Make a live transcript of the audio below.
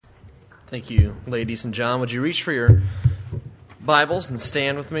Thank you, ladies and John. Would you reach for your Bibles and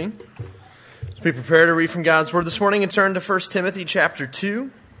stand with me? Let's be prepared to read from God's Word this morning and turn to 1 Timothy chapter 2.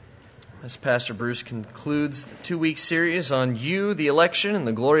 As Pastor Bruce concludes the 2-week series on you, the election, and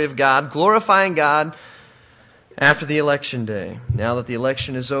the glory of God, glorifying God after the election day. Now that the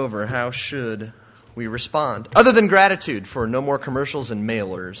election is over, how should we respond? Other than gratitude for no more commercials and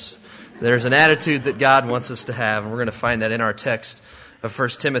mailers, there's an attitude that God wants us to have, and we're going to find that in our text of 1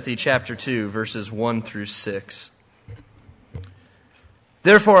 Timothy chapter 2, verses 1 through 6.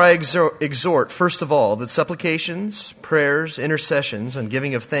 Therefore I exhort, first of all, that supplications, prayers, intercessions, and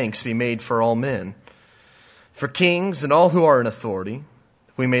giving of thanks be made for all men, for kings and all who are in authority,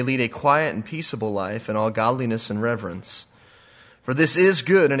 if we may lead a quiet and peaceable life in all godliness and reverence. For this is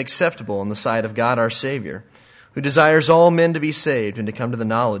good and acceptable in the sight of God our Savior, who desires all men to be saved and to come to the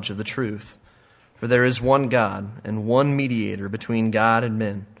knowledge of the truth. For there is one God and one mediator between God and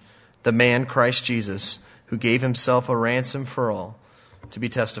men, the man Christ Jesus, who gave himself a ransom for all, to be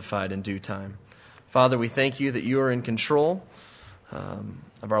testified in due time. Father, we thank you that you are in control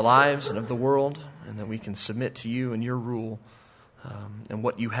of our lives and of the world, and that we can submit to you and your rule and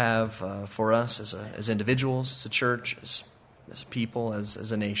what you have for us as individuals, as a church, as a people,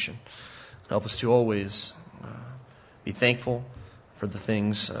 as a nation. Help us to always be thankful for the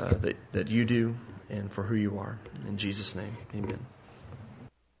things that you do and for who you are. In Jesus' name, amen.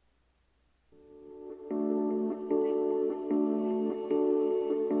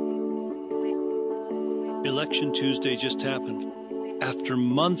 Election Tuesday just happened. After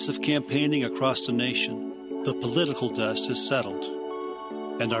months of campaigning across the nation, the political dust has settled,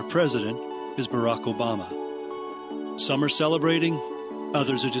 and our president is Barack Obama. Some are celebrating,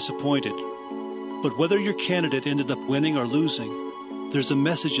 others are disappointed. But whether your candidate ended up winning or losing, there's a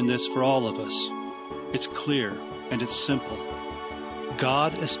message in this for all of us. It's clear and it's simple.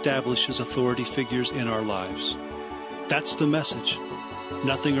 God establishes authority figures in our lives. That's the message.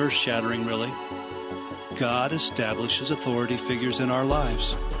 Nothing earth-shattering, really. God establishes authority figures in our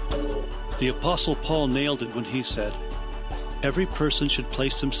lives. The Apostle Paul nailed it when he said, "Every person should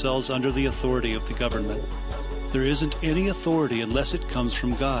place themselves under the authority of the government. There isn't any authority unless it comes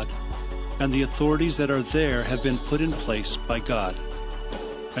from God. And the authorities that are there have been put in place by God."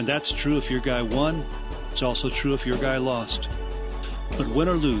 And that's true if your guy won. It's also true if your guy lost. But win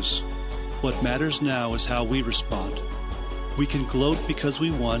or lose, what matters now is how we respond. We can gloat because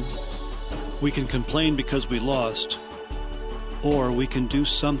we won. We can complain because we lost. Or we can do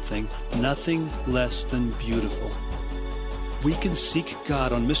something nothing less than beautiful. We can seek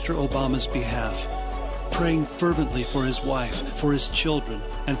God on Mr. Obama's behalf, praying fervently for his wife, for his children,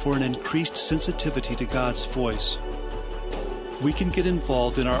 and for an increased sensitivity to God's voice. We can get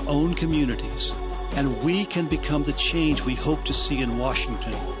involved in our own communities, and we can become the change we hope to see in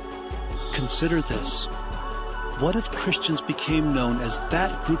Washington. Consider this. What if Christians became known as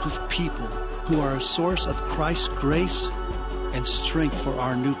that group of people who are a source of Christ's grace and strength for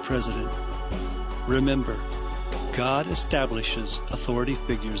our new president? Remember, God establishes authority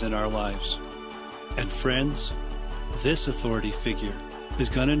figures in our lives. And friends, this authority figure is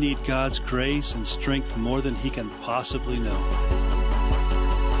going to need God's grace and strength more than he can possibly know.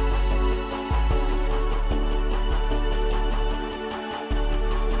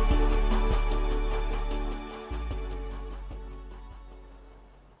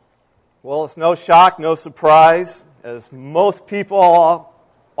 Well, it's no shock, no surprise. As most people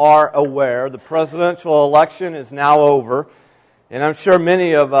are aware, the presidential election is now over. And I'm sure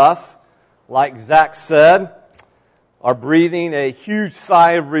many of us, like Zach said, are breathing a huge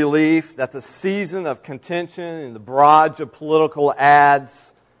sigh of relief that the season of contention and the barrage of political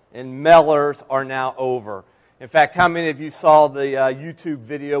ads and mailers are now over. In fact, how many of you saw the YouTube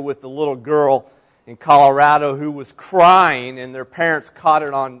video with the little girl in Colorado who was crying, and their parents caught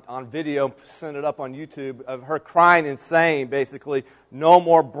it on video, sent it up on YouTube, of her crying and saying, basically, "No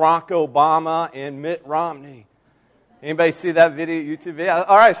more Barack Obama and Mitt Romney"? Anybody see that video, YouTube video?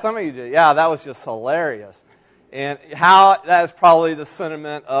 All right, some of you did. Yeah, that was just hilarious. And how that is probably the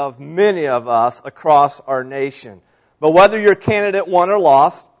sentiment of many of us across our nation. But whether your candidate won or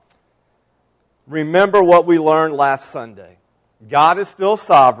lost, remember what we learned last Sunday. God is still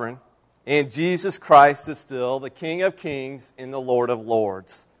sovereign, and Jesus Christ is still the King of Kings and the Lord of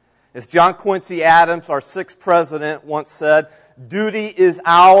Lords. As John Quincy Adams, our 6th president, once said, "Duty is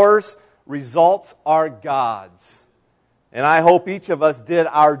ours, results are God's." And I hope each of us did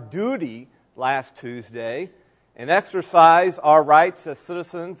our duty last Tuesday and exercised our rights as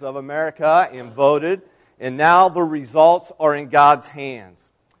citizens of America and voted. And now the results are in God's hands.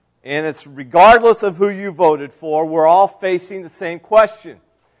 And it's regardless of who you voted for, we're all facing the same question.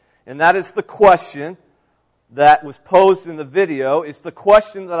 And that is the question that was posed in the video. It's the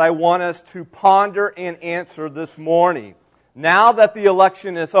question that I want us to ponder and answer this morning. Now that the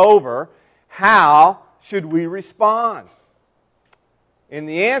election is over, how should we respond? And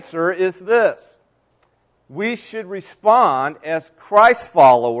the answer is this. We should respond as Christ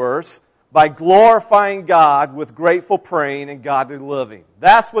followers by glorifying God with grateful praying and godly living.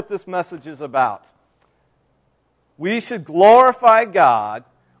 That's what this message is about. We should glorify God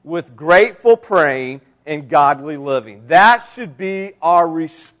with grateful praying and godly living. That should be our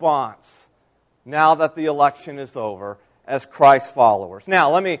response now that the election is over as Christ followers.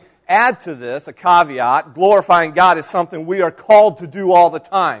 Now, let me add to this a caveat. Glorifying God is something we are called to do all the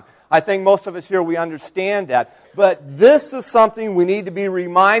time. I think most of us here, we understand that. But this is something we need to be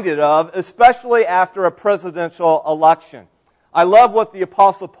reminded of, especially after a presidential election. I love what the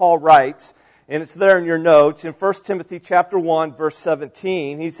Apostle Paul writes, and it's there in your notes. In 1 Timothy chapter 1, verse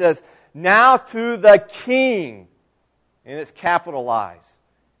 17, he says, "Now to the King," and it's capitalized.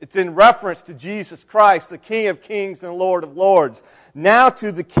 It's in reference to Jesus Christ, the King of kings and Lord of lords. "Now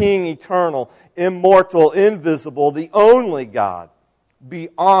to the King eternal, immortal, invisible, the only God, be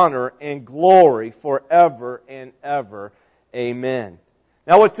honor and glory forever and ever. Amen."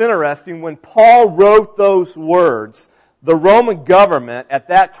 Now what's interesting, when Paul wrote those words, the Roman government at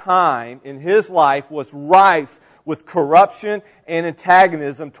that time in his life was rife with corruption and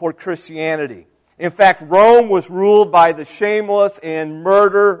antagonism toward Christianity. In fact, Rome was ruled by the shameless and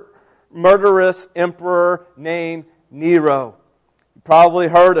murderous emperor named Nero. You probably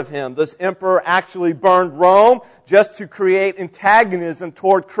heard of him. This emperor actually burned Rome just to create antagonism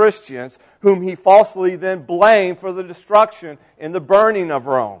toward Christians, whom he falsely then blamed for the destruction and the burning of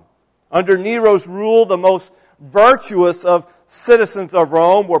Rome. Under Nero's rule, the most virtuous of citizens of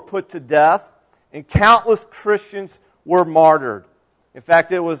Rome were put to death, and countless Christians were martyred. In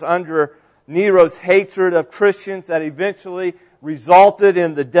fact, it was under Nero's hatred of Christians that eventually resulted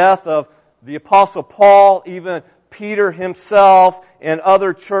in the death of the Apostle Paul, even Peter himself, and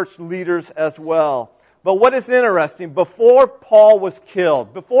other church leaders as well. But what is interesting, before Paul was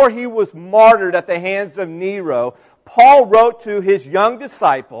killed, before he was martyred at the hands of Nero, Paul wrote to his young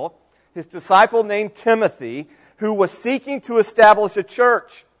disciple, his disciple named Timothy, who was seeking to establish a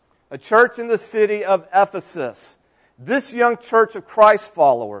church in the city of Ephesus. This young church of Christ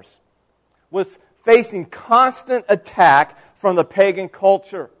followers was facing constant attack from the pagan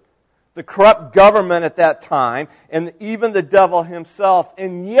culture, the corrupt government at that time, and even the devil himself.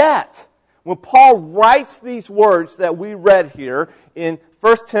 And yet, when Paul writes these words that we read here in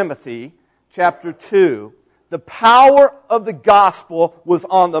 1 Timothy chapter 2, the power of the gospel was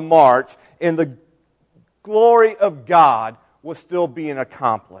on the march, and the glory of God was still being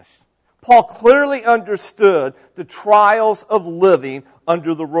accomplished. Paul clearly understood the trials of living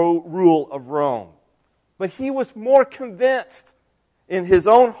under the rule of Rome. But he was more convinced in his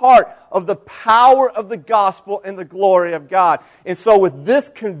own heart of the power of the gospel and the glory of God. And so with this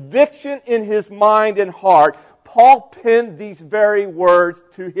conviction in his mind and heart, Paul penned these very words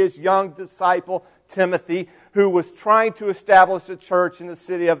to his young disciple Timothy, who was trying to establish a church in the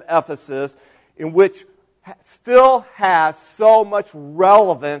city of Ephesus, in which still has so much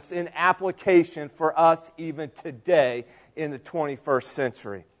relevance and application for us even today in the 21st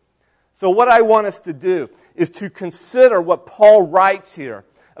century. So what I want us to do is to consider what Paul writes here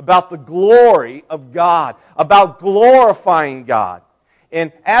about the glory of God, about glorifying God.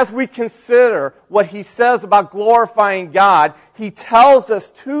 And as we consider what he says about glorifying God, he tells us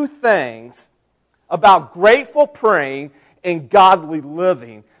two things about grateful praying and godly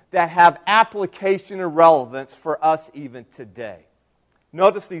living that have application and relevance for us even today.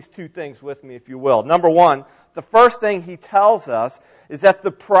 Notice these two things with me, if you will. Number one, the first thing he tells us is that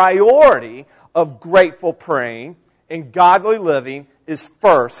the priority of grateful praying and godly living is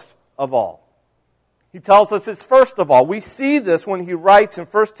first of all. He tells us it's first of all. We see this when he writes in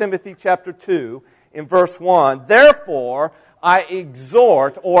 1 Timothy chapter 2 in verse 1, "Therefore I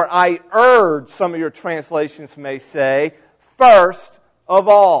exhort," or I urge, some of your translations may say, "first of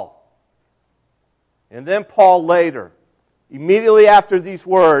all." And then Paul later, immediately after these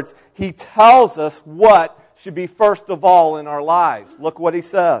words, he tells us what should be first of all in our lives. Look what he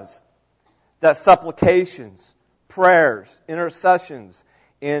says. That supplications, prayers, intercessions,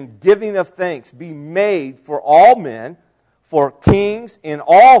 and giving of thanks be made for all men, for kings and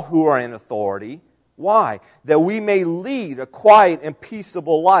all who are in authority. Why? That we may lead a quiet and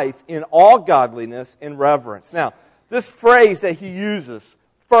peaceable life in all godliness and reverence. Now, this phrase that he uses,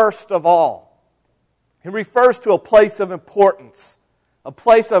 first of all, it refers to a place of importance, a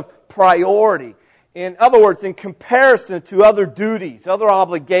place of priority. In other words, in comparison to other duties, other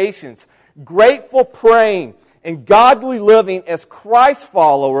obligations, grateful praying and godly living as Christ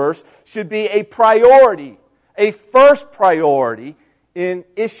followers should be a priority, a first priority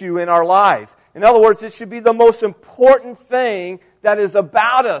issue in our lives. In other words, it should be the most important thing that is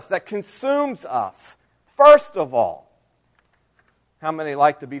about us, that consumes us. First of all, how many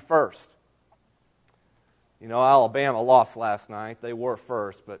like to be first? You know, Alabama lost last night. They were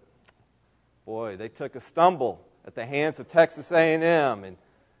first, but boy, they took a stumble at the hands of Texas A&M, and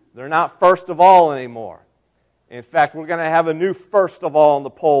they're not first of all anymore. In fact, we're going to have a new first of all in the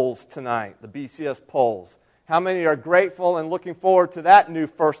polls tonight, the BCS polls. How many are grateful and looking forward to that new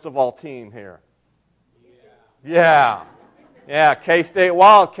first of all team here? Yeah. K-State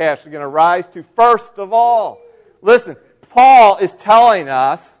Wildcats are going to rise to first of all. Listen, Paul is telling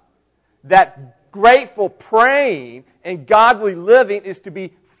us that grateful praying and godly living is to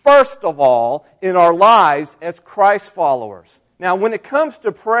be first of all in our lives as Christ followers. Now, when it comes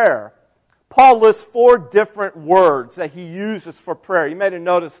to prayer, Paul lists 4 different words that he uses for prayer. You may have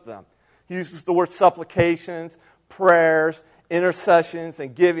noticed them. He uses the word supplications, prayers, intercessions,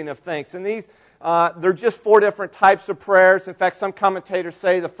 and giving of thanks. And these, they're just 4 different types of prayers. In fact, some commentators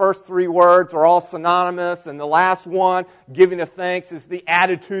say the first 3 words are all synonymous, and the last one, giving of thanks, is the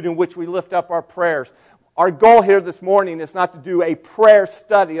attitude in which we lift up our prayers. Our goal here this morning is not to do a prayer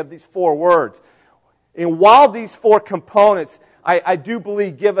study of these 4 words. And while these 4 components, I do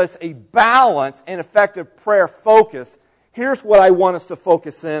believe, give us a balanced and effective prayer focus, here's what I want us to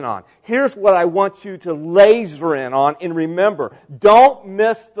focus in on. Here's what I want you to laser in on. And remember, don't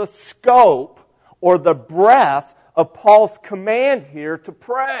miss the scope or the breadth of Paul's command here to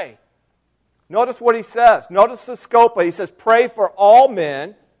pray. Notice what he says. Notice the scope. He says, pray for all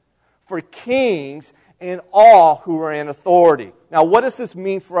men, for kings, and all who are in authority. Now, what does this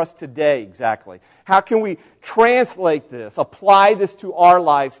mean for us today exactly? How can we translate this, apply this to our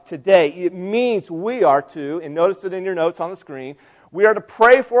lives today? It means we are to, and notice it in your notes on the screen, we are to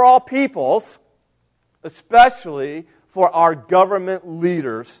pray for all peoples, especially for our government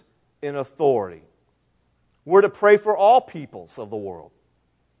leaders in authority. We're to pray for all peoples of the world.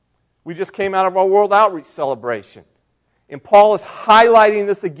 We just came out of our World Outreach celebration, and Paul is highlighting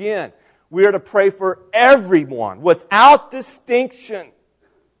this again. We are to pray for everyone without distinction.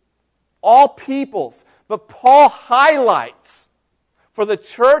 All peoples. But Paul highlights for the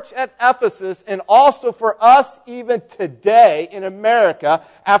church at Ephesus and also for us even today in America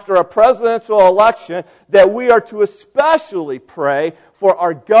after a presidential election that we are to especially pray for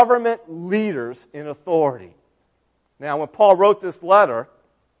our government leaders in authority. Now, when Paul wrote this letter,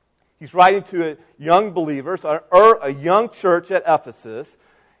 he's writing to young believers, a young church at Ephesus,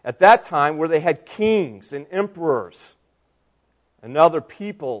 at that time where they had kings and emperors and other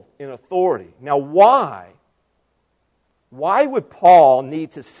people in authority. Now, why? Why would Paul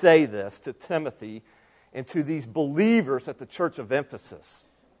need to say this to Timothy and to these believers at the church of Ephesus?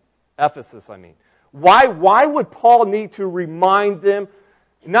 Why would Paul need to remind them,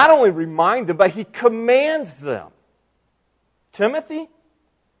 not only remind them, but he commands them? Timothy,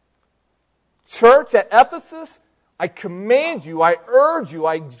 church at Ephesus, I command you, I urge you,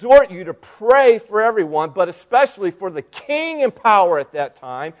 I exhort you to pray for everyone, but especially for the king in power at that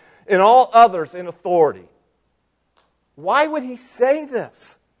time and all others in authority. Why would he say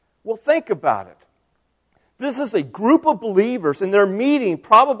this? Well, think about it. This is a group of believers, and they're meeting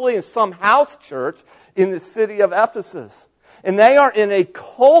probably in some house church in the city of Ephesus. And they are in a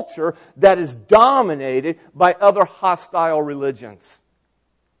culture that is dominated by other hostile religions.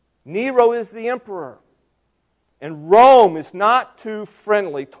 Nero is the emperor. And Rome is not too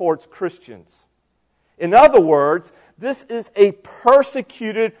friendly towards Christians. In other words, this is a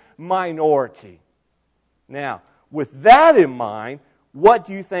persecuted minority. Now, with that in mind, what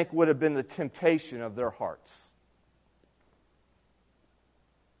do you think would have been the temptation of their hearts?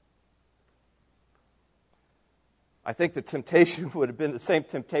 I think the temptation would have been the same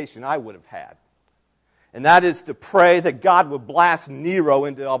temptation I would have had. And that is to pray that God would blast Nero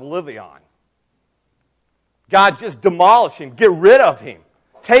into oblivion. God, just demolish him, get rid of him,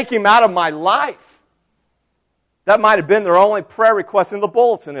 take him out of my life. That might have been their only prayer request in the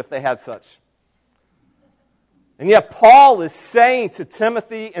bulletin if they had such. And yet Paul is saying to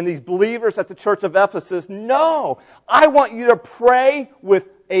Timothy and these believers at the church of Ephesus, no, I want you to pray with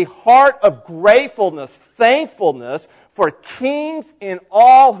a heart of gratefulness, thankfulness for kings and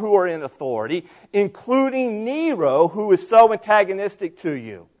all who are in authority, including Nero, who is so antagonistic to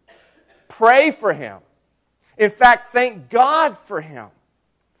you. Pray for him. In fact, thank God for him.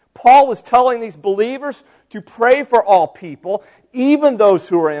 Paul is telling these believers to pray for all people, even those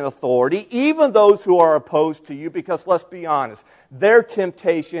who are in authority, even those who are opposed to you, because let's be honest, their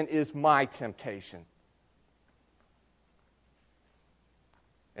temptation is my temptation.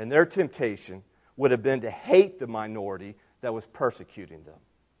 And their temptation would have been to hate the minority that was persecuting them.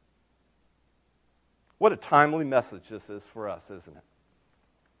 What a timely message this is for us, isn't it?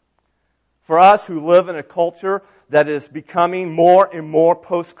 For us who live in a culture that is becoming more and more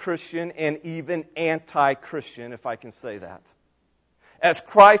post-Christian and even anti-Christian, if I can say that. As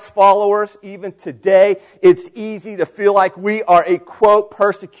Christ followers, even today, it's easy to feel like we are a, quote,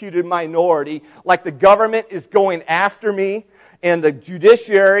 persecuted minority, like the government is going after me, and the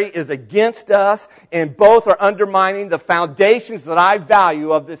judiciary is against us, and both are undermining the foundations that I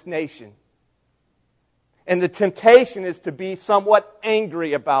value of this nation. And the temptation is to be somewhat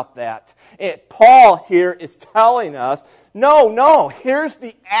angry about that. And Paul here is telling us, no, here's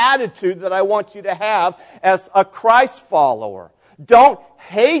the attitude that I want you to have as a Christ follower. Don't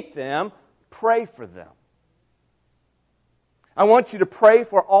hate them, pray for them. I want you to pray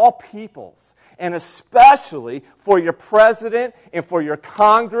for all peoples, and especially for your president and for your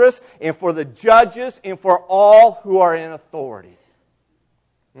Congress and for the judges and for all who are in authority.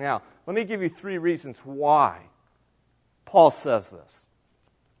 Now, let me give you 3 reasons why Paul says this.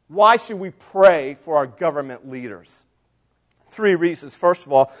 Why should we pray for our government leaders? 3 reasons. First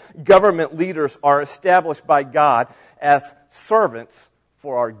of all, government leaders are established by God as servants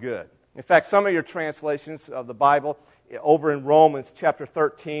for our good. In fact, some of your translations of the Bible over in Romans chapter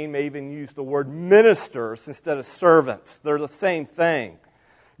 13 may even use the word ministers instead of servants. They're the same thing.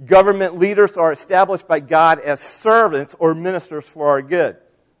 Government leaders are established by God as servants or ministers for our good.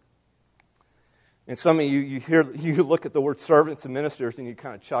 And some of you look at the word servants and ministers and you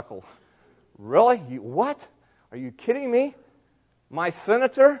kind of chuckle. Really? What? Are you kidding me? My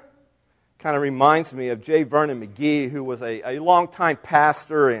senator? Kind of reminds me of J. Vernon McGee, who was a longtime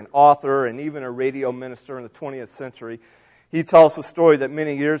pastor and author and even a radio minister in the 20th century. He tells the story that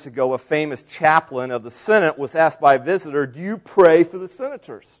many years ago, a famous chaplain of the Senate was asked by a visitor, "Do you pray for the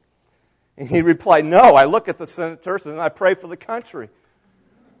senators?" And he replied, "No, I look at the senators and I pray for the country."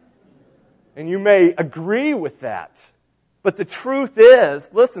 And you may agree with that. But the truth is,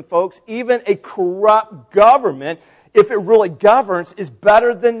 listen folks, even a corrupt government, if it really governs, is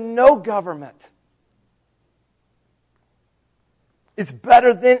better than no government. It's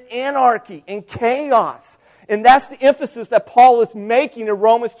better than anarchy and chaos. And that's the emphasis that Paul is making in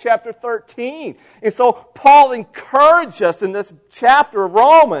Romans chapter 13. And so Paul encouraged us in this chapter of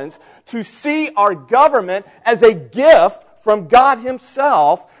Romans to see our government as a gift from God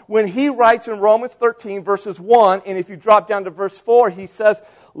Himself when he writes in Romans 13 verses 1, and if you drop down to verse 4, he says,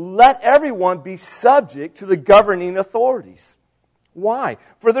 "Let everyone be subject to the governing authorities." Why?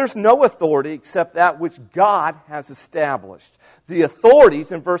 For there's no authority except that which God has established. The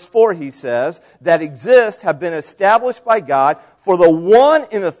authorities, in verse 4 he says, that exist have been established by God, for the one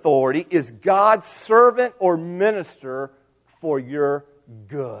in authority is God's servant or minister for your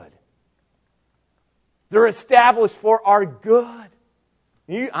good. They're established for our good.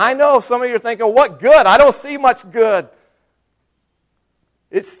 I know some of you are thinking, what good? I don't see much good.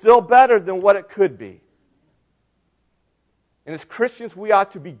 It's still better than what it could be. And as Christians, we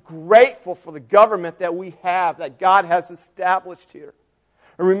ought to be grateful for the government that we have, that God has established here.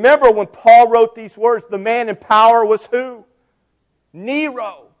 And remember when Paul wrote these words, the man in power was who?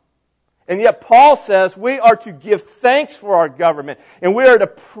 Nero. And yet Paul says we are to give thanks for our government, and we are to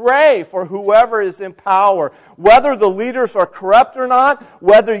pray for whoever is in power, whether the leaders are corrupt or not,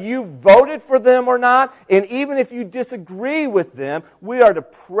 whether you voted for them or not, and even if you disagree with them, we are to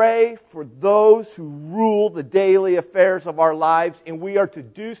pray for those who rule the daily affairs of our lives, and we are to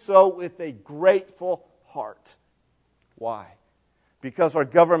do so with a grateful heart. Why? Because our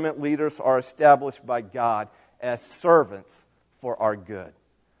government leaders are established by God as servants for our good.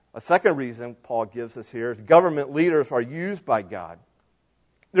 A second reason Paul gives us here is government leaders are used by God.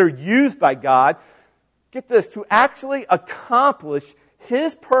 They're used by God, get this, to actually accomplish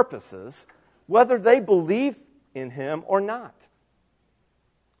His purposes, whether they believe in Him or not.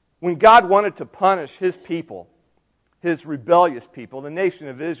 When God wanted to punish His people, His rebellious people, the nation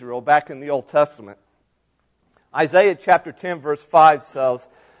of Israel, back in the Old Testament, Isaiah chapter 10 verse 5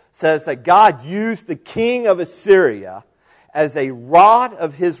 says that God used the king of Assyria as a rod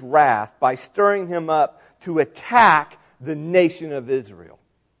of His wrath by stirring him up to attack the nation of Israel.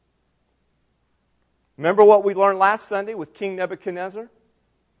 Remember what we learned last Sunday with King Nebuchadnezzar?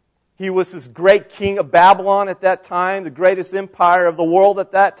 He was this great king of Babylon at that time, the greatest empire of the world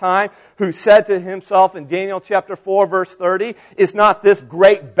at that time, who said to himself in Daniel chapter 4, verse 30, "Is not this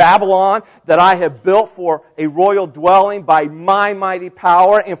great Babylon that I have built for a royal dwelling by my mighty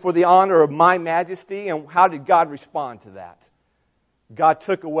power and for the honor of my majesty?" And how did God respond to that? God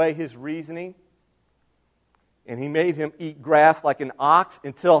took away his reasoning, and he made him eat grass like an ox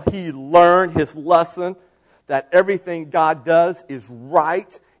until he learned his lesson that everything God does is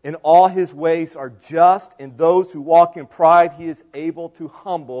right, and all his ways are just, and those who walk in pride he is able to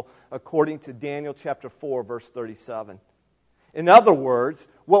humble, according to Daniel chapter 4, verse 37. In other words,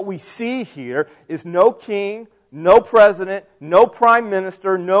 what we see here is no king, no president, no prime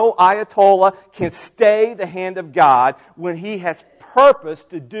minister, no ayatollah can stay the hand of God when he has purpose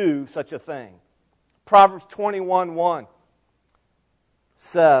to do such a thing. Proverbs 21:1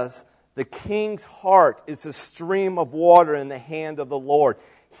 says, "The king's heart is a stream of water in the hand of the Lord.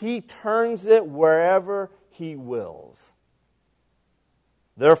 He turns it wherever he wills."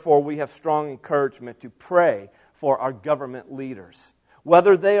 Therefore, we have strong encouragement to pray for our government leaders,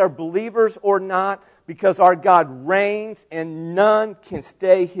 whether they are believers or not, because our God reigns and none can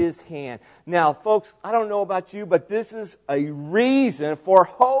stay his hand. Now, folks, I don't know about you, but this is a reason for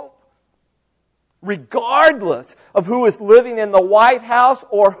hope. Regardless of who is living in the White House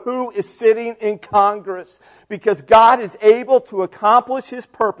or who is sitting in Congress, because God is able to accomplish his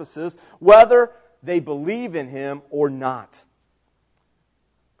purposes whether they believe in him or not.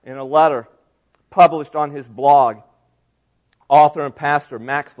 In a letter published on his blog, author and pastor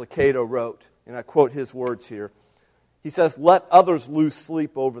Max Lucado wrote, and I quote his words here, he says, "Let others lose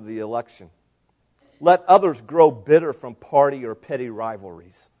sleep over the election. Let others grow bitter from party or petty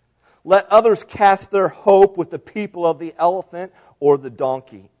rivalries. Let others cast their hope with the people of the elephant or the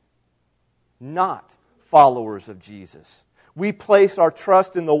donkey, not followers of Jesus. We place our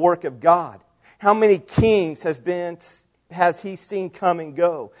trust in the work of God. How many kings has he seen come and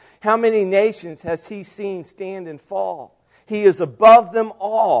go? How many nations has he seen stand and fall? He is above them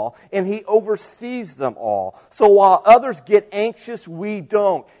all, and he oversees them all. So while others get anxious, we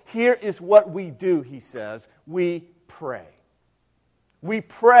don't. Here is what we do," he says. We pray. We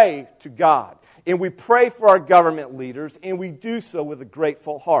pray to God, and we pray for our government leaders, and we do so with a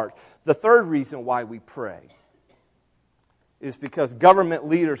grateful heart. The third reason why we pray is because government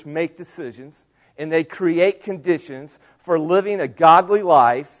leaders make decisions, and they create conditions for living a godly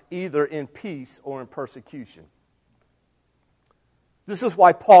life, either in peace or in persecution. This is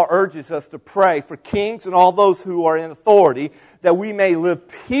why Paul urges us to pray for kings and all those who are in authority, that we may live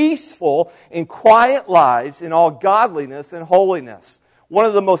peaceful and quiet lives in all godliness and holiness. One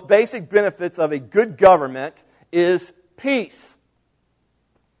of the most basic benefits of a good government is peace.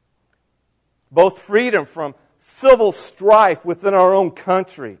 Both freedom from civil strife within our own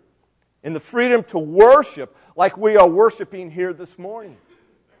country and the freedom to worship like we are worshiping here this morning.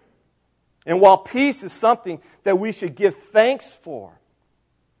 And while peace is something that we should give thanks for,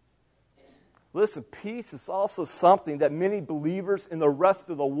 listen, peace is also something that many believers in the rest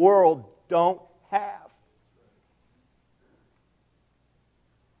of the world don't have.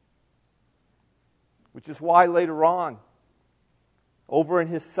 Which is why later on, over in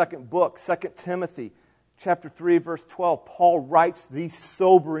his second book, 2 Timothy, chapter 3, verse 12, Paul writes these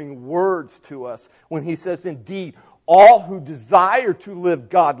sobering words to us when he says, "Indeed, all who desire to live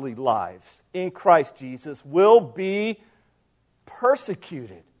godly lives in Christ Jesus will be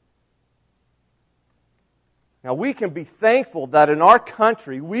persecuted." Now, we can be thankful that in our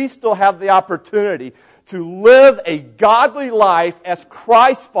country, we still have the opportunity to live a godly life as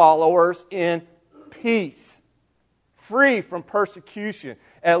Christ followers in peace, free from persecution,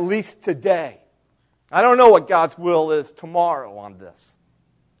 at least today. I don't know what God's will is tomorrow on this,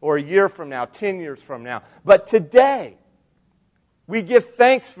 or a year from now, 10 years from now. But today, we give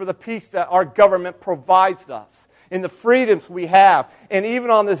thanks for the peace that our government provides us and the freedoms we have. And even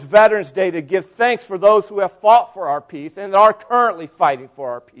on this Veterans Day, to give thanks for those who have fought for our peace and are currently fighting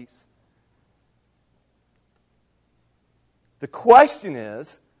for our peace. The question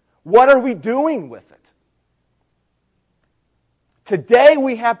is, what are we doing with it? Today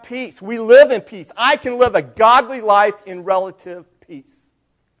we have peace. We live in peace. I can live a godly life in relative peace,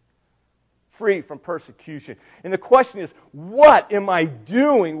 free from persecution. And the question is, what am I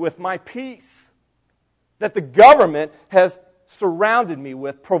doing with my peace that the government has surrounded me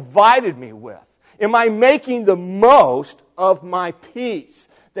with, provided me with? Am I making the most of my peace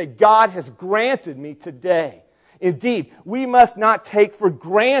that God has granted me today? Indeed, we must not take for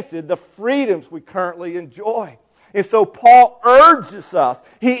granted the freedoms we currently enjoy. And so Paul urges us,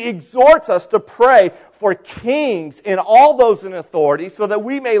 he exhorts us to pray for kings and all those in authority so that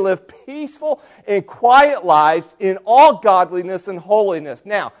we may live peaceful and quiet lives in all godliness and holiness.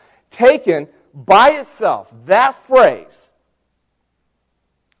 Now, taken by itself, that phrase,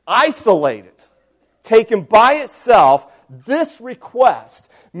 isolated, taken by itself, this request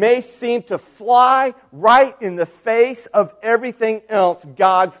may seem to fly right in the face of everything else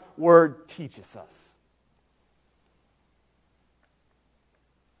God's Word teaches us.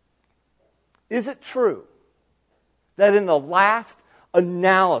 Is it true that in the last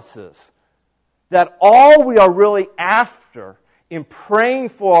analysis, that all we are really after in praying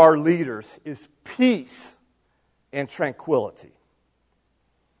for our leaders is peace and tranquility?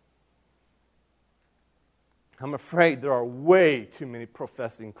 I'm afraid there are way too many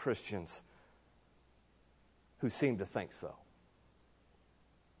professing Christians who seem to think so.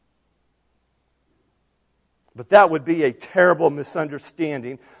 But that would be a terrible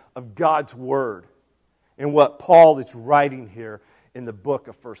misunderstanding of God's Word and what Paul is writing here in the book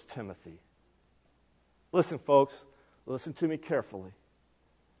of 1 Timothy. Listen, folks, listen to me carefully.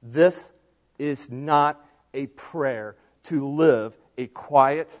 This is not a prayer to live a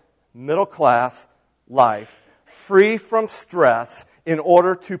quiet, middle-class life free from stress in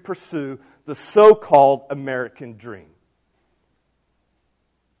order to pursue the so-called American dream.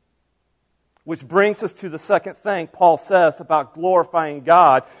 Which brings us to the second thing Paul says about glorifying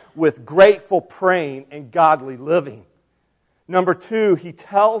God with grateful praying and godly living. Number 2, he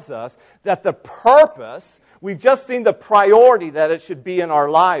tells us that the purpose, we've just seen the priority that it should be in our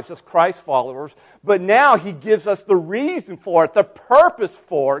lives as Christ followers, but now he gives us the reason for it. The purpose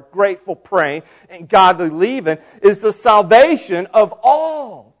for grateful praying and godly living is the salvation of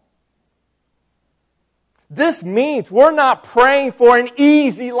all. This means we're not praying for an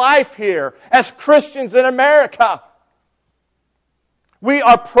easy life here as Christians in America. We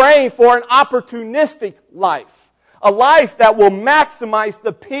are praying for an opportunistic life, a life that will maximize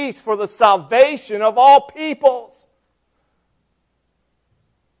the peace for the salvation of all peoples.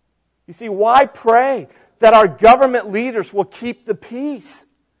 You see, why pray that our government leaders will keep the peace?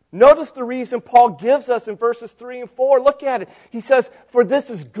 Notice the reason Paul gives us in verses 3 and 4. Look at it. He says, "For this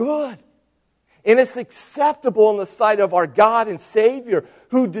is good. And it's acceptable in the sight of our God and Savior,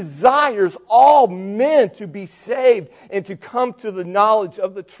 who desires all men to be saved and to come to the knowledge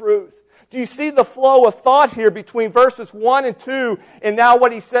of the truth." Do you see the flow of thought here between verses 1 and 2 and now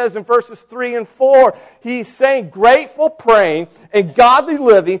what he says in verses 3 and 4? He's saying grateful praying and godly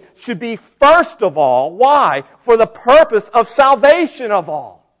living should be first of all. Why? For the purpose of salvation of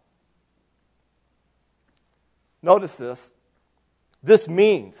all. Notice this. This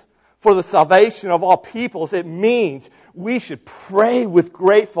means for the salvation of all peoples, it means we should pray with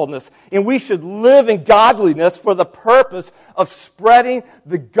gratefulness and we should live in godliness for the purpose of spreading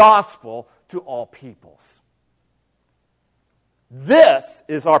the gospel to all peoples. This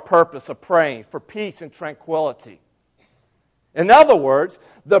is our purpose of praying for peace and tranquility. In other words,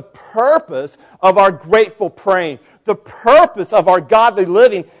 the purpose of our grateful praying, the purpose of our godly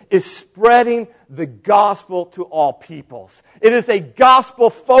living is spreading the gospel to all peoples. It is a gospel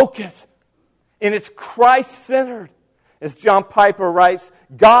focus, and it's Christ-centered. As John Piper writes,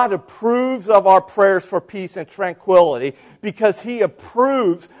 God approves of our prayers for peace and tranquility because He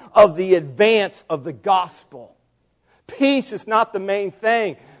approves of the advance of the gospel. Peace is not the main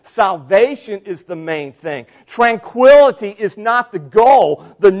thing. Salvation is the main thing. Tranquility is not the goal.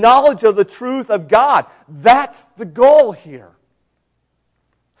 The knowledge of the truth of God, that's the goal here.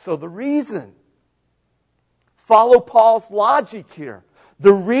 So the reason, follow Paul's logic here.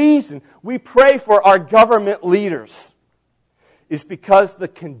 The reason we pray for our government leaders is because the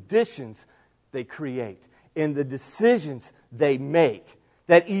conditions they create and the decisions they make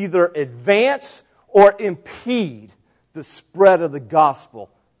that either advance or impede the spread of the gospel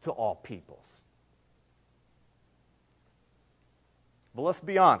to all peoples. But let's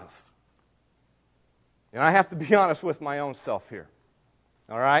be honest. And I have to be honest with my own self here.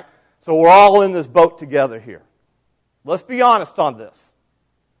 All right? So we're all in this boat together here. Let's be honest on this.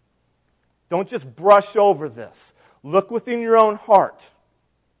 Don't just brush over this. Look within your own heart.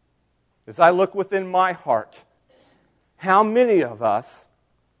 As I look within my heart, how many of us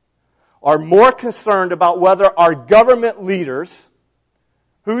are more concerned about whether our government leaders,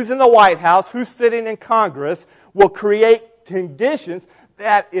 who's in the White House, who's sitting in Congress, will create conditions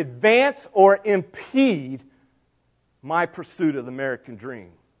that advance or impede my pursuit of the American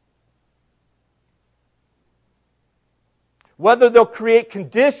dream? Whether they'll create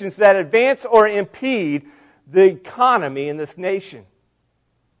conditions that advance or impede the economy in this nation,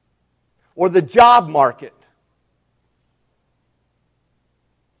 or the job market,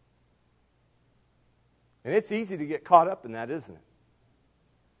 And it's easy to get caught up in that, isn't it?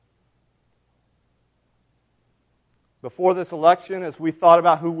 Before this election, as we thought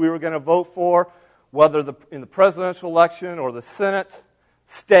about who we were going to vote for, whether in the presidential election or the Senate,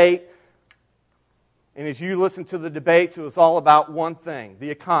 state, and as you listened to the debates, it was all about one thing, the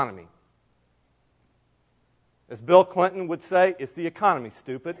economy. As Bill Clinton would say, it's the economy,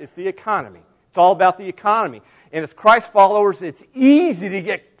 stupid. It's the economy. It's all about the economy. And as Christ followers, it's easy to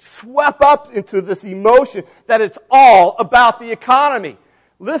get swept up into this emotion that it's all about the economy.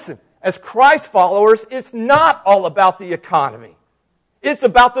 Listen, as Christ followers, it's not all about the economy. It's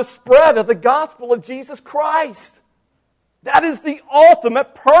about the spread of the gospel of Jesus Christ. That is the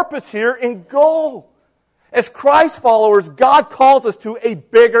ultimate purpose here and goal. As Christ followers, God calls us to a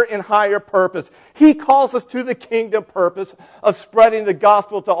bigger and higher purpose. He calls us to the kingdom purpose of spreading the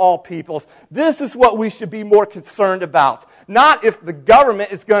gospel to all peoples. This is what we should be more concerned about. Not if the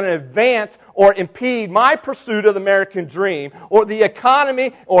government is going to advance or impede my pursuit of the American dream, or the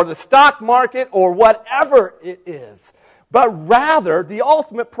economy, or the stock market, or whatever it is. But rather, the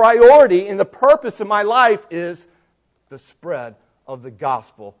ultimate priority and the purpose of my life is the spread of the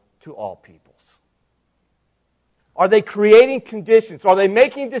gospel to all peoples. Are they creating conditions? Are they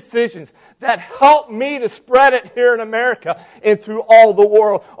making decisions that help me to spread it here in America and through all the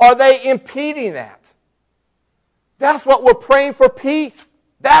world? Are they impeding that? That's what we're praying for, peace.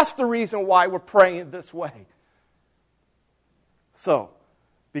 That's the reason why we're praying this way. So,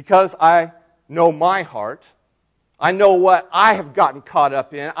 because I know my heart, I know what I have gotten caught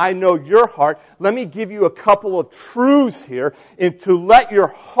up in, I know your heart, let me give you a couple of truths here and to let your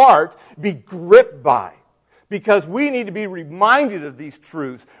heart be gripped by. Because we need to be reminded of these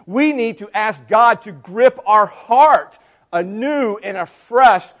truths. We need to ask God to grip our heart anew and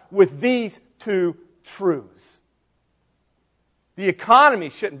afresh with these two truths. The economy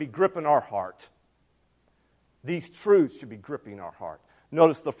shouldn't be gripping our heart. These truths should be gripping our heart.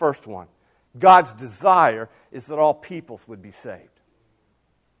 Notice the first one. God's desire is that all peoples would be saved.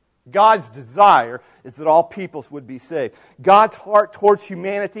 God's desire is that all peoples would be saved. God's heart towards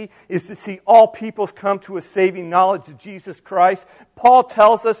humanity is to see all peoples come to a saving knowledge of Jesus Christ. Paul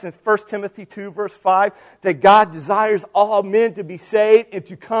tells us in 1 Timothy 2, verse 5, that God desires all men to be saved and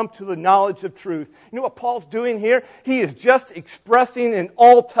to come to the knowledge of truth. You know what Paul's doing here? He is just expressing an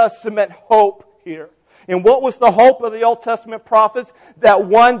Old Testament hope here. And what was the hope of the Old Testament prophets? That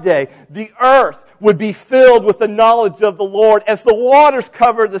one day the earth would be filled with the knowledge of the Lord as the waters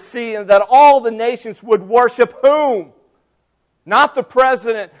cover the sea, and that all the nations would worship whom? Not the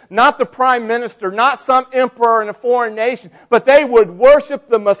president, not the prime minister, not some emperor in a foreign nation, but they would worship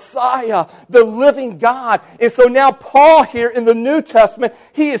the Messiah, the living God. And so now Paul here in the New Testament,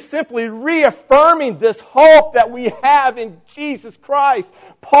 he is simply reaffirming this hope that we have in Jesus Christ.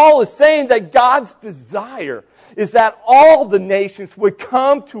 Paul is saying that God's desire is that all the nations would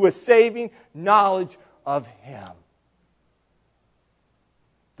come to a saving knowledge of Him.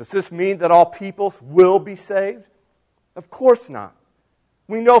 Does this mean that all peoples will be saved? Of course not.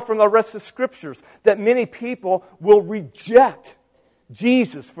 We know from the rest of Scriptures that many people will reject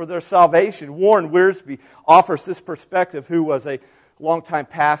Jesus for their salvation. Warren Wiersbe offers this perspective, who was a longtime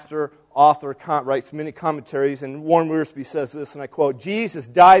pastor, author, writes many commentaries, and Warren Wiersbe says this, and I quote, "Jesus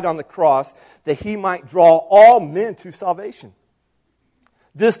died on the cross that He might draw all men to salvation.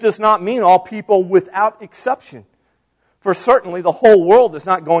 This does not mean all people without exception, for certainly the whole world is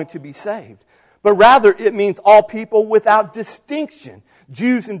not going to be saved. But rather it means all people without distinction,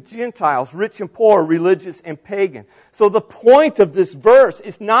 Jews and Gentiles, rich and poor, religious and pagan." So the point of this verse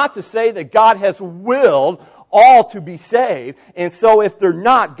is not to say that God has willed all to be saved, and so if they're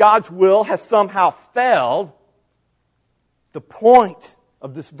not, God's will has somehow failed. The point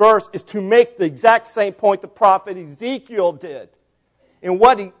of this verse is to make the exact same point the prophet Ezekiel did. And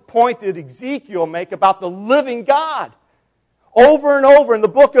what point did Ezekiel make about the living God? Over and over in the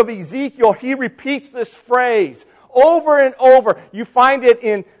book of Ezekiel, he repeats this phrase over and over. You find it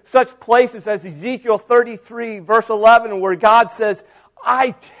in such places as Ezekiel 33, verse 11, where God says,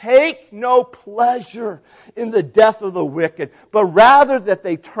 "I take no pleasure in the death of the wicked, but rather that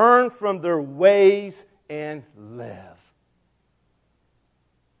they turn from their ways and live."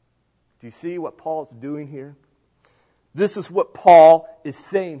 Do you see what Paul's doing here? This is what Paul is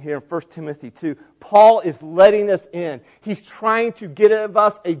saying here in 1 Timothy 2. Paul is letting us in. He's trying to give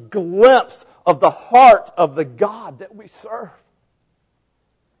us a glimpse of the heart of the God that we serve.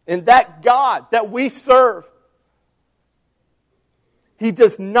 And that God that we serve, He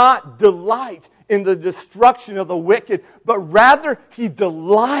does not delight in the destruction of the wicked, but rather He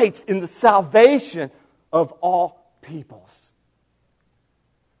delights in the salvation of all peoples.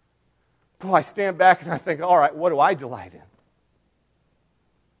 Boy, I stand back and I think, all right, what do I delight in?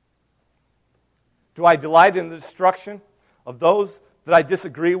 Do I delight in the destruction of those that I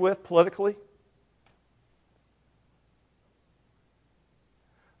disagree with politically?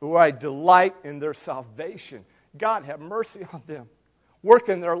 Or I delight in their salvation? God, have mercy on them. Work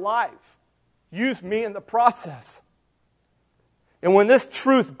in their life. Use me in the process. And when this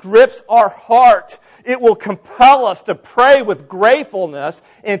truth grips our heart, it will compel us to pray with gratefulness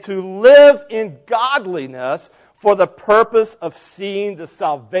and to live in godliness for the purpose of seeing the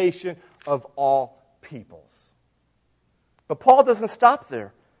salvation of all peoples. But Paul doesn't stop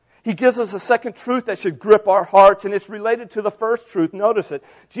there. He gives us a second truth that should grip our hearts, and it's related to the first truth. Notice it.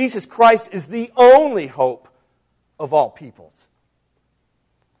 Jesus Christ is the only hope of all peoples.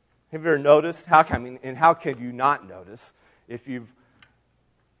 Have you ever noticed? How can you not notice if you've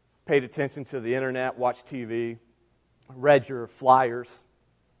paid attention to the internet, watched TV, read your flyers,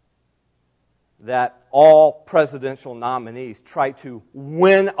 that all presidential nominees try to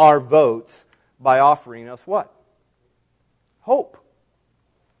win our votes by offering us what? Hope.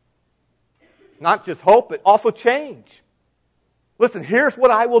 Not just hope, but also change. Listen, here's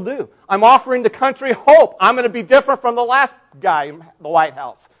what I will do. I'm offering the country hope. I'm going to be different from the last guy in the White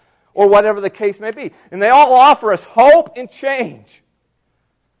House, or whatever the case may be. And they all offer us hope and change.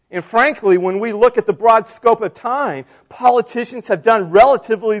 And frankly, when we look at the broad scope of time, politicians have done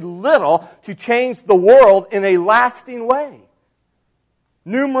relatively little to change the world in a lasting way.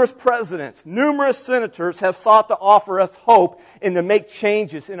 Numerous presidents, numerous senators have sought to offer us hope and to make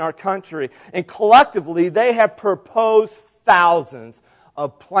changes in our country. And collectively, they have proposed thousands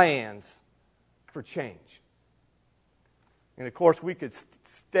of plans for change. And of course, we could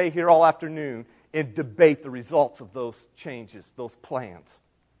stay here all afternoon and debate the results of those changes, those plans.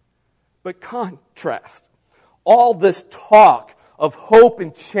 But contrast all this talk of hope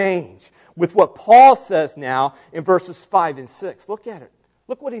and change with what Paul says now in verses 5 and 6. Look at it.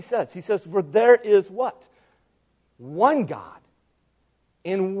 Look what he says. He says, for there is what? One God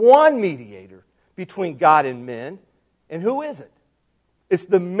and one mediator between God and men. And who is it? It's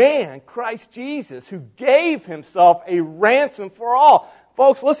the man, Christ Jesus, who gave himself a ransom for all.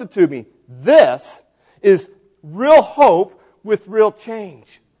 Folks, listen to me. This is real hope with real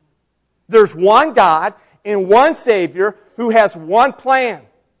change. There's one God and one Savior who has one plan.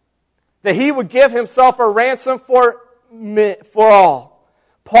 That he would give himself a ransom for all.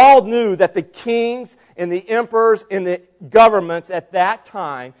 Paul knew that the kings and the emperors and the governments at that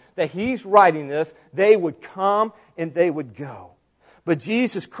time that he's writing this, they would come and they would go. But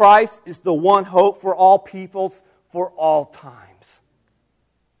Jesus Christ is the one hope for all peoples for all times.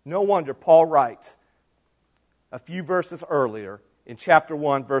 No wonder Paul writes a few verses earlier in chapter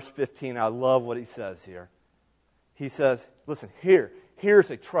 1, verse 15. I love what he says here. He says, listen, here's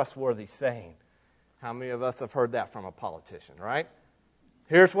a trustworthy saying. How many of us have heard that from a politician, right?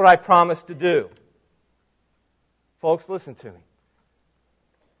 Here's what I promise to do. Folks, listen to me.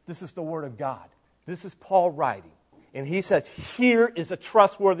 This is the Word of God. This is Paul writing. And he says, here is a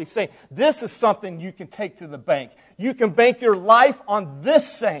trustworthy saying. This is something you can take to the bank. You can bank your life on this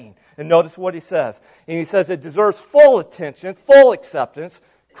saying. And notice what he says. And he says it deserves full attention, full acceptance.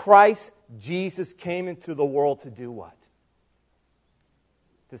 Christ Jesus came into the world to do what?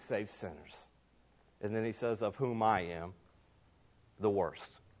 To save sinners. And then he says, of whom I am the worst.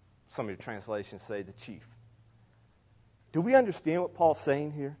 Some of your translations say the chief. Do we understand what Paul's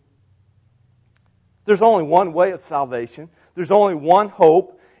saying here? There's only one way of salvation. There's only one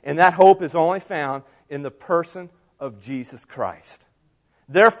hope, and that hope is only found in the person of Jesus Christ.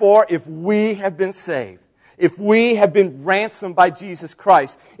 Therefore, if we have been saved, if we have been ransomed by Jesus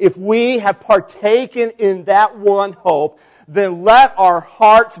Christ, if we have partaken in that one hope, then let our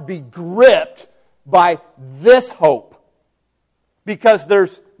hearts be gripped by this hope. Because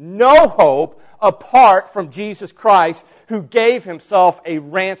there's no hope apart from Jesus Christ, who gave himself a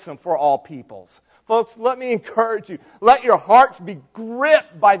ransom for all peoples. Folks, let me encourage you. Let your hearts be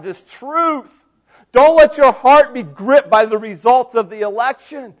gripped by this truth. Don't let your heart be gripped by the results of the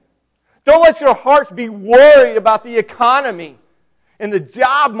election. Don't let your hearts be worried about the economy and the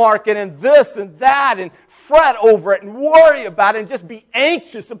job market and this and that and fret over it and worry about it and just be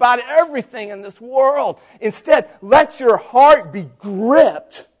anxious about everything in this world. Instead, let your heart be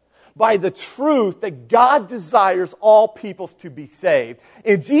gripped by the truth that God desires all peoples to be saved.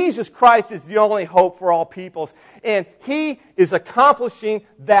 And Jesus Christ is the only hope for all peoples. And He is accomplishing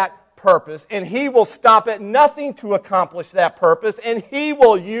that purpose. And He will stop at nothing to accomplish that purpose. And He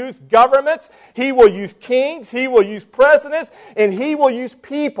will use governments. He will use kings. He will use presidents. And He will use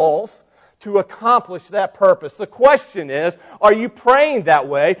peoples to accomplish that purpose. The question is, are you praying that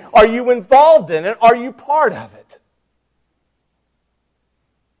way? Are you involved in it? Are you part of it?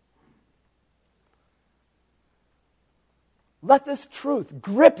 Let this truth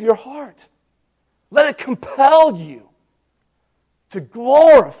grip your heart. Let it compel you to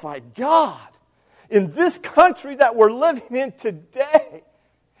glorify God in this country that we're living in today.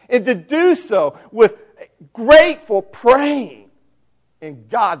 And to do so with grateful praying and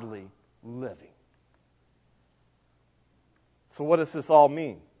godly living. So what does this all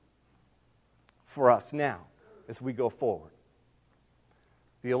mean for us now as we go forward?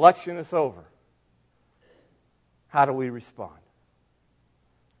 The election is over. How do we respond?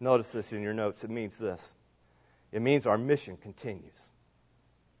 Notice this in your notes. It means this. It means our mission continues.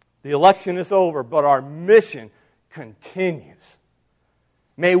 The election is over, but our mission continues.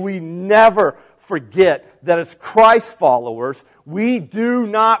 May we never forget that as Christ followers, we do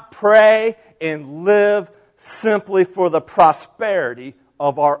not pray and live simply for the prosperity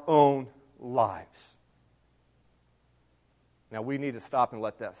of our own lives. Now, we need to stop and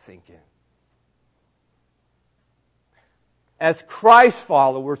let that sink in. As Christ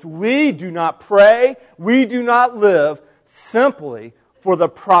followers, we do not pray, we do not live simply for the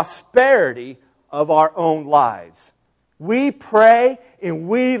prosperity of our own lives. We pray and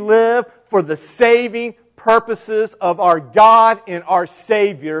we live for the saving purposes of our God and our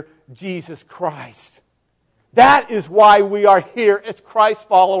Savior, Jesus Christ. That is why we are here as Christ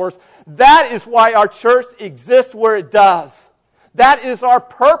followers. That is why our church exists where it does. That is our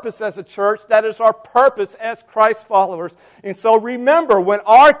purpose as a church. That is our purpose as Christ followers. And so remember, when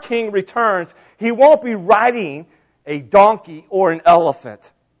our King returns, He won't be riding a donkey or an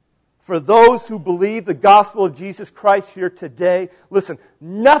elephant. For those who believe the gospel of Jesus Christ here today, listen,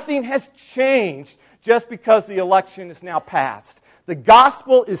 nothing has changed just because the election is now passed. The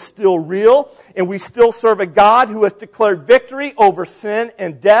gospel is still real, and we still serve a God who has declared victory over sin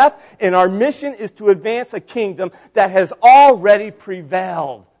and death, and our mission is to advance a kingdom that has already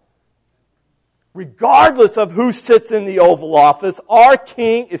prevailed. Regardless of who sits in the Oval Office, our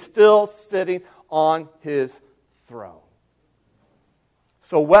King is still sitting on His throne.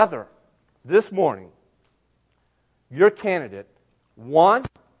 So whether this morning your candidate won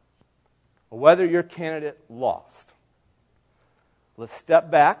or whether your candidate lost, let's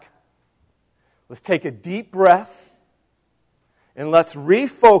step back, let's take a deep breath, and let's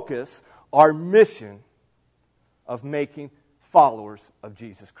refocus our mission of making followers of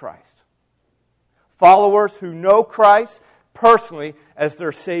Jesus Christ. Followers who know Christ personally as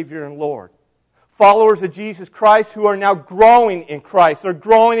their Savior and Lord. Followers of Jesus Christ who are now growing in Christ. They're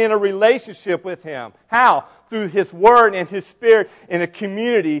growing in a relationship with Him. How? Through His Word and His Spirit in a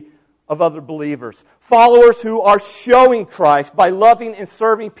community of other believers. Followers who are showing Christ by loving and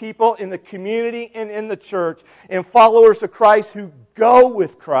serving people in the community and in the church. And followers of Christ who go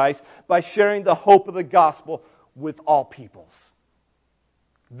with Christ by sharing the hope of the gospel with all peoples.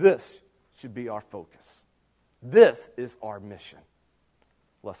 This should be our focus. This is our mission.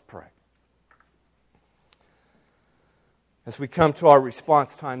 Let's pray. As we come to our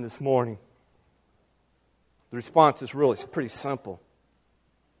response time this morning, the response is really pretty simple.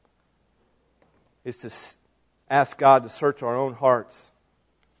 It's to ask God to search our own hearts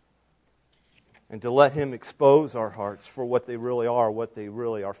and to let Him expose our hearts for what they really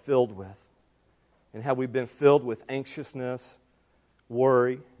are filled with. And have we been filled with anxiousness,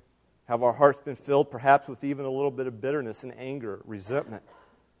 worry? Have our hearts been filled perhaps with even a little bit of bitterness and anger, resentment?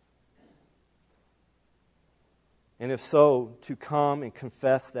 And if so, to come and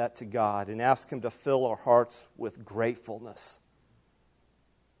confess that to God and ask Him to fill our hearts with gratefulness.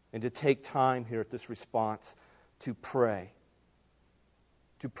 And to take time here at this response to pray.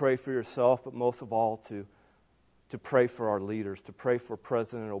 To pray for yourself, but most of all to pray for our leaders, to pray for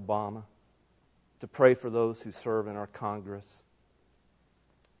President Obama, to pray for those who serve in our Congress,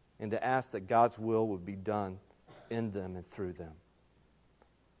 and to ask that God's will would be done in them and through them.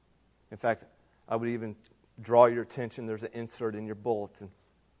 In fact, I would even draw your attention, there's an insert in your bulletin.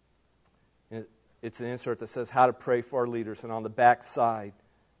 It's an insert that says how to pray for our leaders, and on the back side,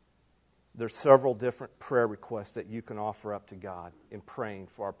 there's several different prayer requests that you can offer up to God in praying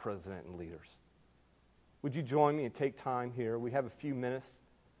for our president and leaders. Would you join me and take time here? We have a few minutes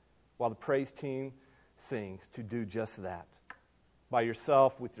while the praise team sings to do just that. By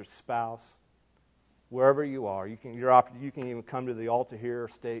yourself, with your spouse, wherever you are. You can even come to the altar here or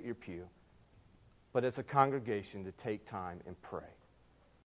stay at your pew. But as a congregation to take time and pray.